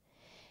generator.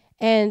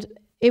 And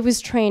it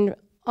was trained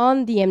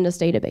on the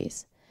MNIST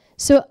database.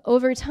 So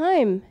over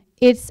time,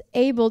 it's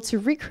able to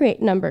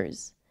recreate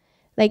numbers.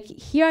 Like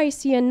here I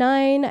see a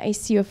 9, I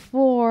see a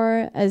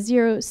 4, a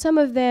 0. Some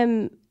of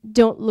them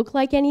don't look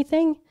like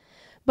anything,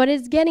 but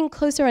it's getting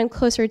closer and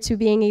closer to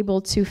being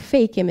able to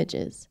fake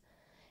images.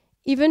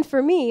 Even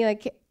for me,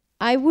 like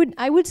I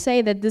would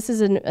say that this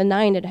is a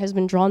 9 that has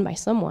been drawn by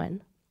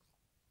someone.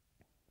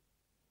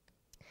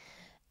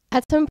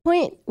 At some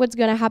point, what's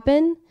going to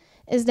happen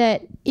is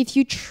that if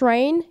you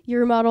train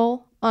your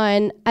model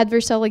on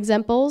adversarial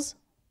examples,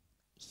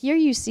 here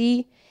you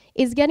see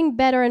it's getting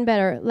better and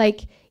better.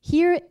 Like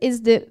here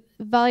is the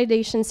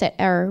validation set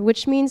error,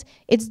 which means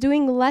it's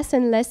doing less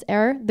and less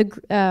error.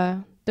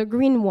 The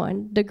green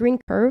one, the green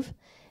curve,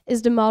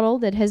 is the model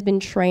that has been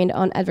trained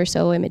on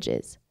adversarial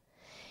images.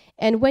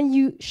 And when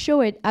you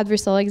show it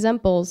adversarial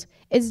examples,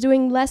 it's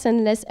doing less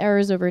and less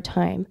errors over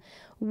time,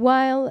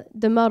 while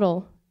the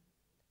model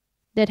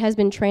that has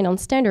been trained on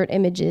standard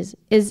images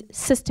is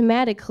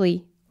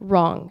systematically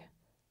wrong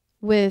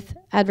with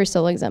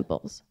adversarial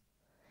examples.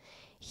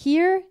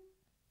 Here,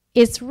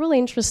 it's really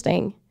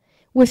interesting.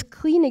 With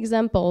clean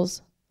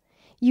examples,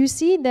 you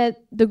see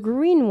that the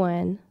green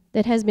one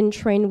that has been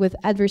trained with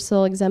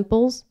adversarial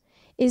examples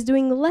is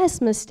doing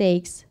less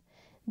mistakes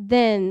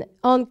than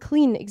on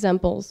clean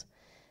examples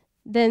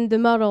than the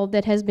model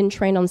that has been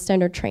trained on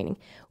standard training.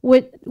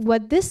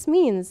 What this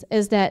means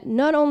is that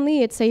not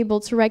only it's able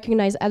to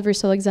recognize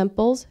adversarial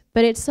examples,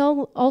 but it's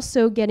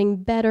also getting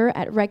better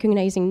at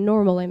recognizing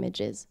normal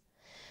images.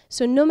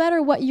 So no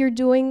matter what you're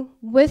doing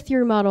with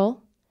your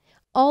model,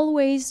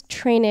 always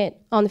train it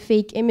on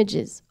fake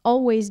images.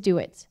 Always do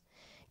it.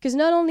 Because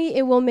not only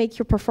it will make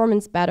your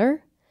performance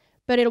better,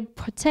 but it'll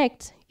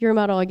protect your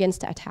model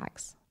against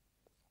attacks.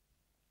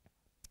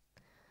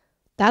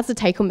 That's the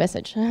take-home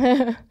message.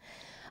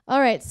 All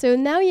right, so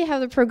now you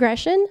have the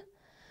progression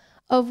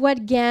of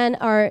what GAN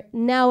are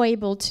now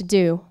able to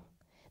do.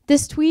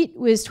 This tweet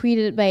was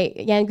tweeted by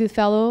Jan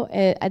Goodfellow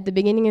at the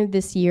beginning of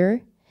this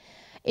year.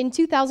 In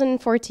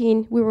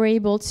 2014, we were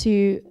able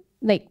to,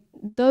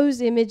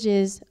 those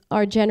images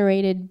are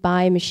generated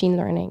by machine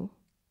learning.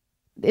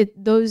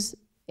 Those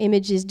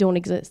images don't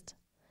exist.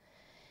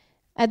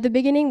 At the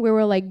beginning, we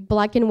were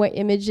black and white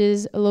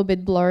images, a little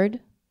bit blurred.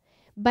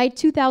 By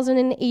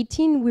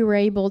 2018, we were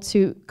able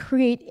to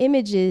create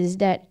images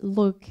that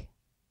look,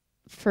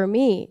 for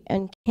me,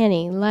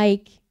 uncanny,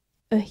 like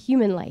a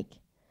human-like.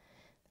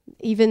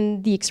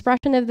 Even the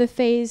expression of the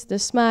face, the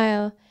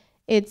smile,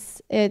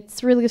 it's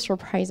really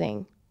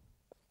surprising.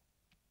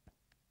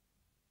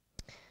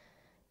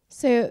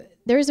 So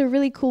there's a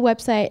really cool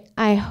website.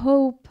 I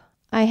hope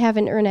I have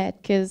an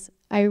internet because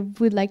I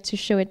would like to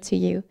show it to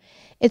you.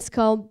 It's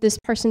called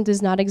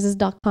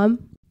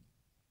thispersondoesnotexist.com.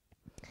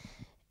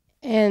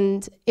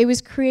 And it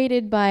was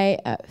created by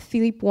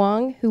Philippe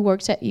Wang, who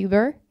works at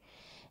Uber.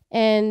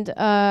 And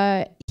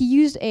he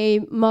used a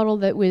model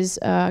that was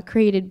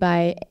created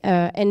by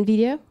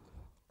NVIDIA.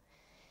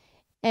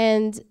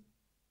 And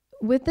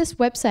with this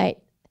website,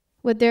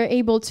 what they're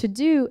able to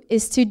do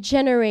is to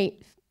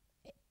generate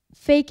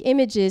fake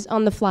images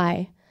on the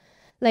fly.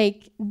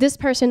 Like this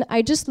person,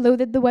 I just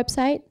loaded the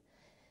website.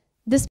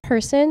 This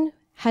person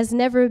has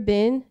never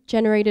been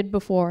generated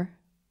before.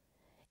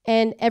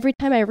 And every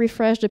time I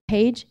refresh the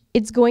page,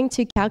 it's going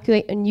to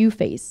calculate a new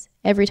face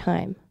every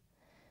time.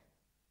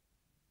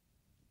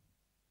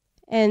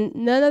 And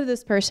none of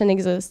this person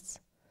exists.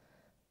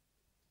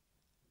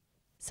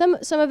 Some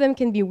of them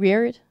can be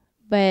weird,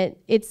 but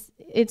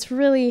it's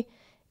really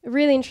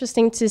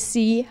interesting to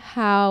see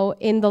how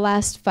in the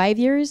last 5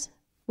 years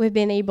we've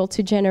been able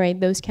to generate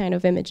those kind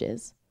of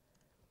images.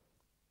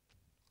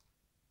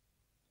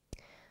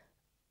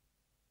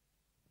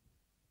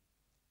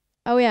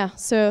 Oh yeah,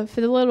 so for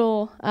the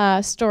little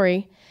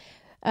story,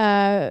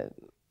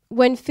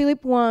 when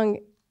Philippe Wang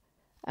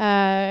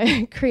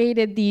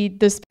created the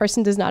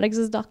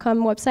thispersondoesnotexist.com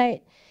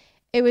website,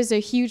 it was a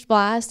huge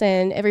blast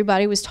and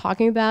everybody was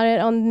talking about it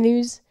on the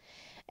news.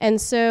 And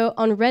so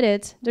on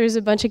Reddit, there's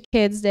a bunch of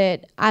kids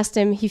that asked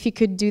him if he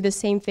could do the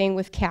same thing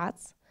with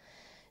cats.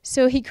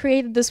 So he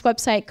created this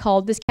website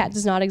called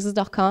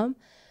thiscatdoesnotexist.com,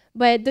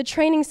 but the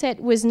training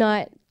set was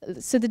not,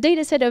 so the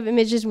data set of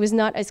images was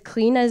not as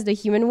clean as the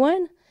human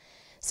one.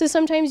 So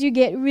sometimes you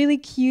get really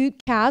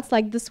cute cats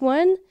like this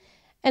one,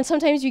 and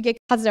sometimes you get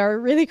cats that are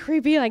really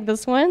creepy like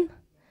this one.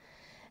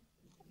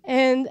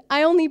 And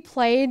I only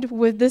played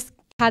with this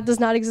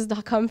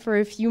catdoesnotexist.com for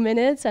a few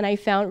minutes, and I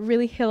found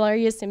really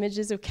hilarious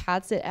images of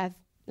cats that have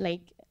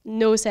like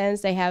no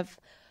sense. They have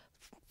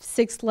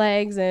 6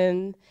 legs,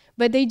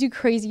 but they do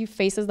crazy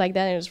faces like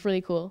that, and it's really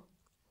cool.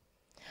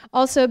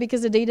 Also,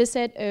 because the data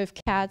set of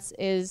cats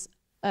is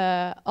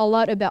a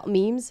lot about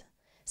memes,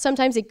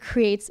 sometimes it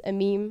creates a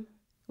meme,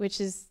 which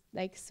is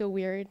like so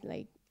weird,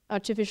 like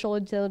artificial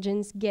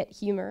intelligence get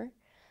humor.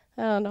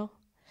 I don't know.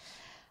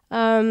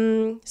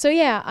 So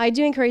yeah, I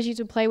do encourage you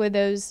to play with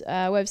those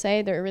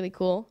websites. They're really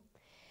cool.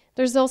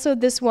 There's also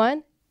this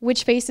one,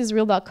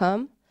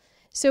 whichfaceisreal.com.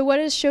 So what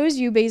it shows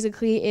you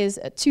basically is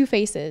 2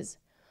 faces.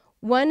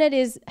 One that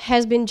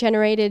has been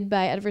generated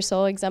by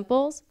adversarial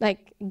examples,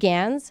 like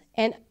GANs,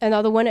 and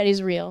another one that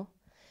is real.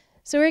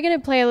 So we're going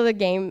to play a little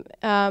game.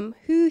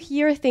 Who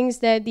here thinks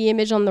that the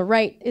image on the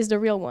right is the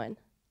real one?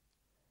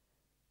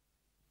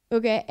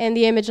 Okay, and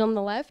the image on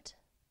the left?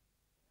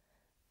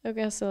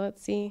 Okay, so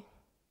let's see.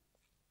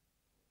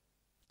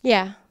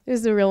 Yeah, it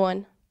was the real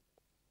one.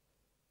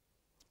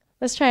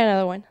 Let's try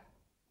another one.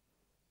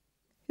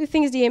 Who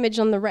thinks the image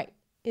on the right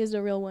is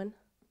the real one?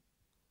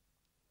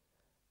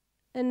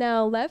 And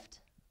now left?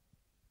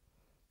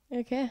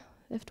 Okay,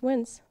 left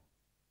wins.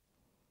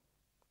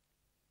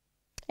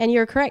 And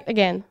you're correct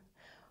again.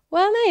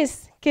 Well,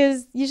 nice,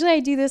 because usually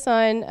I do this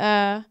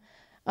on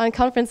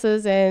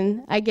conferences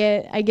and I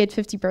get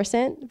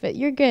 50%, but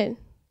you're good.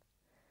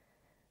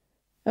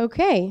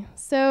 Okay,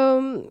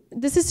 so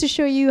this is to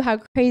show you how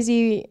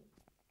crazy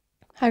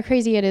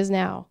it is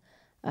now.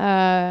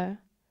 That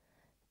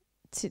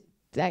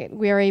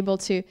we are able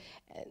to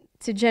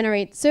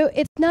generate. So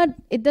it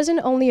doesn't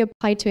only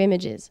apply to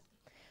images.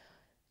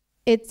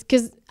 It's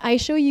because I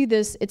show you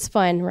this, it's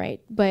fun, right?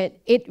 But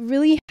it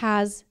really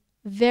has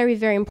very,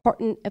 very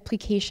important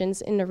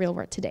applications in the real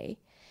world today.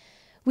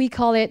 We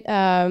call it,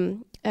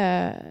 damn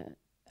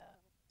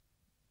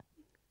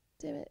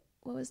it,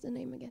 what was the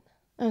name again?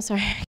 Oh,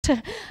 sorry,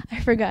 I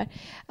forgot.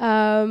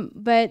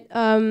 But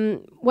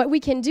what we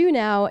can do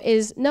now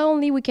is not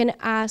only we can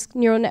ask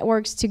neural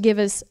networks to give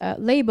us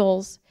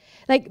labels.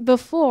 Like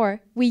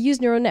before, we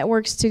used neural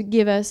networks to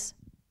give us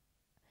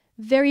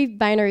very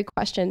binary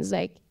questions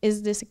like,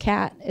 is this a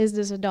cat? Is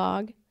this a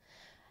dog?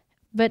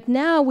 But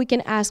now we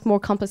can ask more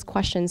complex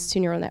questions to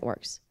neural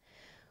networks.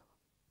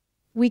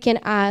 We can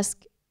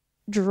ask,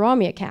 draw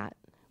me a cat.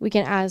 We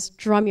can ask,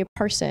 draw me a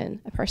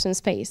person's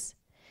face.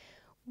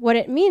 What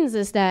it means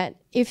is that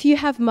if you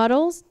have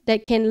models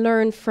that can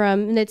learn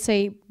from, let's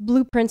say,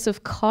 blueprints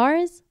of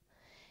cars,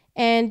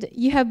 and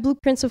you have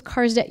blueprints of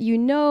cars that you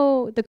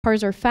know the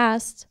cars are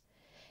fast,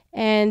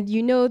 and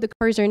you know the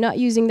cars are not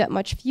using that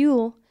much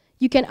fuel,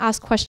 you can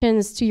ask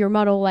questions to your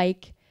model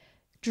like,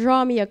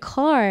 draw me a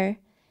car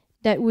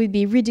that would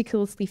be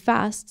ridiculously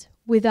fast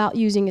without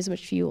using as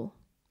much fuel.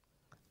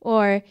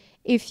 Or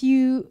if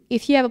you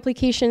have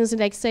applications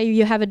like, say,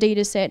 you have a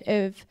data set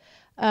of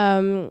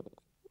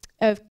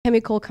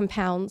chemical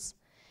compounds,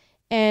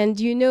 and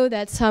you know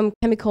that some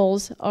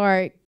chemicals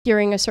are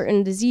curing a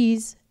certain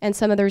disease and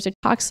some others are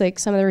toxic,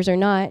 some others are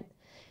not,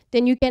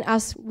 then you can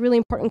ask really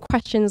important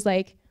questions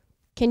like,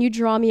 can you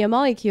draw me a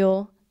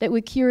molecule that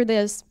would cure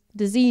this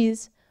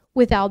disease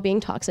without being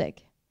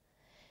toxic?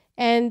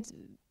 And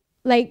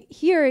like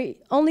here,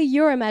 only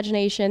your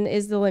imagination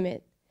is the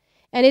limit.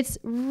 And it's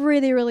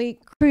really, really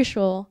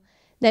crucial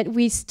that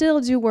we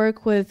still do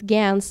work with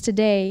GANs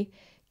today,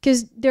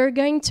 because they're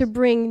going to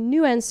bring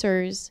new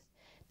answers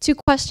to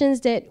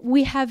questions that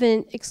we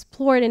haven't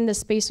explored in the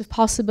space of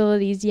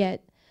possibilities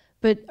yet,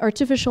 but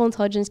artificial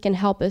intelligence can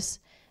help us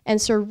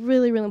answer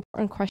really, really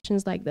important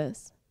questions like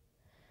this.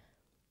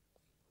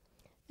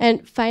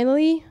 And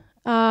finally,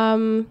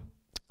 oh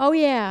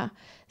yeah,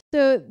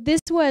 so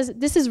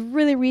this is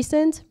really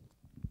recent.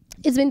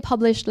 It's been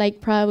published like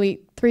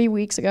probably 3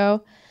 weeks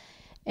ago,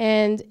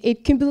 and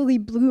it completely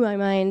blew my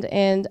mind,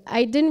 and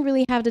I didn't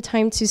really have the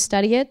time to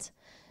study it.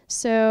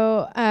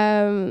 So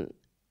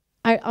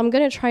I'm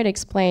gonna try to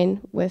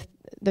explain with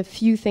the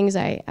few things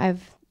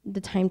I've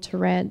the time to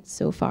read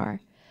so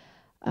far.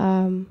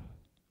 Oh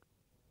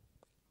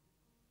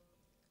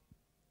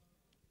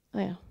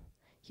yeah,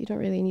 you don't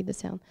really need the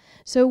sound.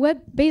 So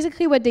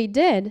basically what they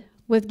did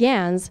with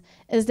GANs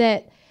is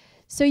that,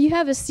 so you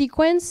have a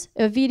sequence,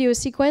 a video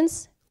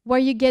sequence, where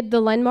you get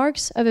the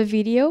landmarks of a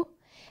video,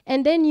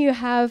 and then you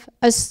have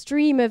a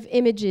stream of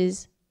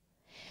images.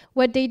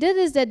 What they did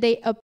is that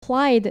they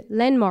applied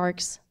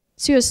landmarks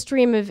to a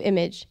stream of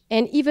image,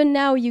 and even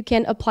now you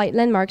can apply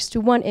landmarks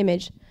to one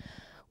image.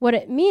 What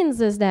it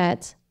means is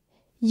that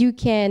you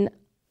can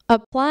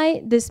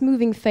apply this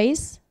moving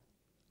face,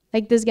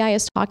 like this guy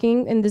is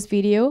talking in this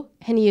video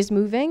and he is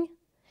moving.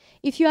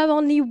 If you have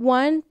only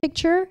one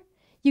picture,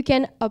 you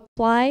can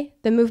apply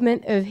the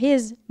movement of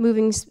his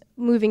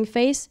moving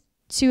face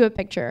to a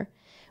picture,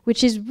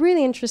 which is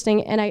really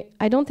interesting. And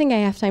I don't think I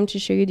have time to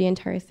show you the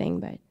entire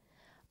thing, but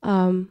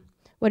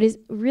what is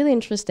really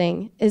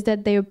interesting is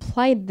that they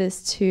applied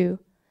this to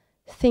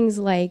things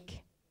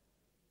like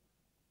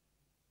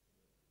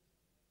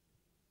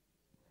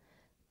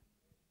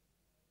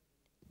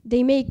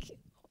they make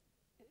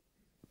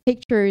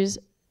pictures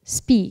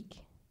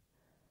speak.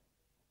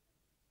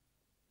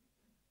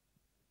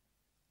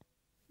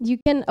 You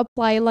can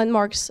apply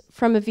landmarks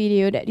from a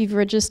video that you've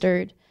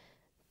registered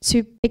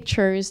to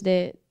pictures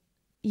that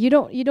you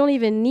don't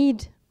even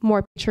need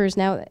more pictures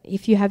now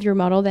if you have your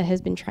model that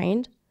has been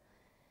trained.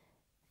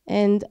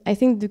 And I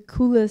think the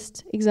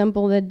coolest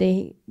example that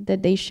they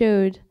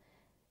showed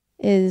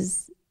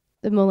is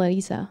the Mona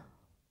Lisa.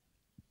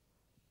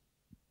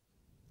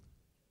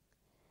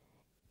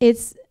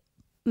 It's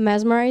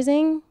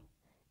mesmerizing,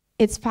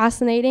 it's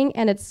fascinating,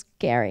 and it's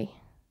scary,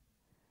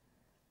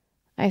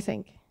 I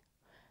think.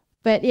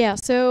 But yeah,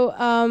 so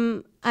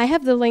I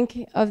have the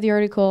link of the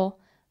article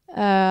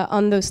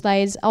on those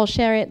slides. I'll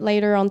share it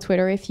later on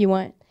Twitter if you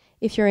want,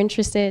 if you're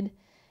interested.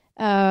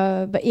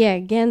 But yeah,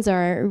 GANs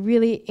are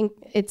really,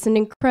 it's an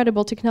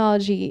incredible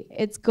technology.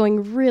 It's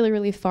going really,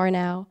 really far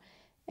now.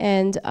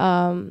 And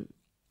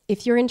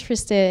if you're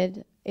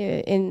interested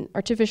in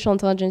artificial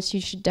intelligence, you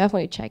should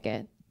definitely check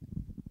it.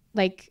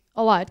 Like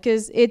a lot,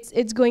 because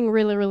it's going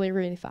really, really,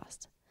 really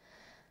fast.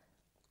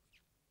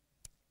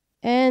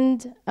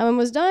 And I'm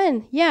almost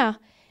done. Yeah,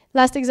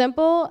 last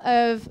example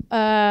of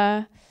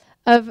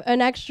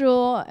an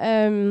actual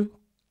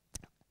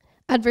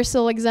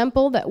adversarial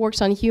example that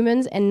works on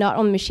humans and not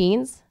on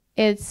machines.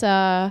 It's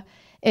optical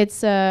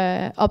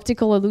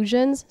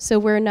illusions, so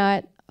we're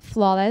not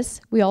flawless.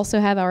 We also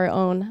have our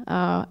own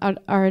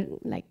our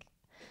like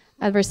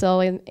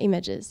adversarial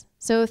images.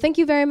 So thank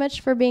you very much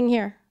for being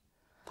here.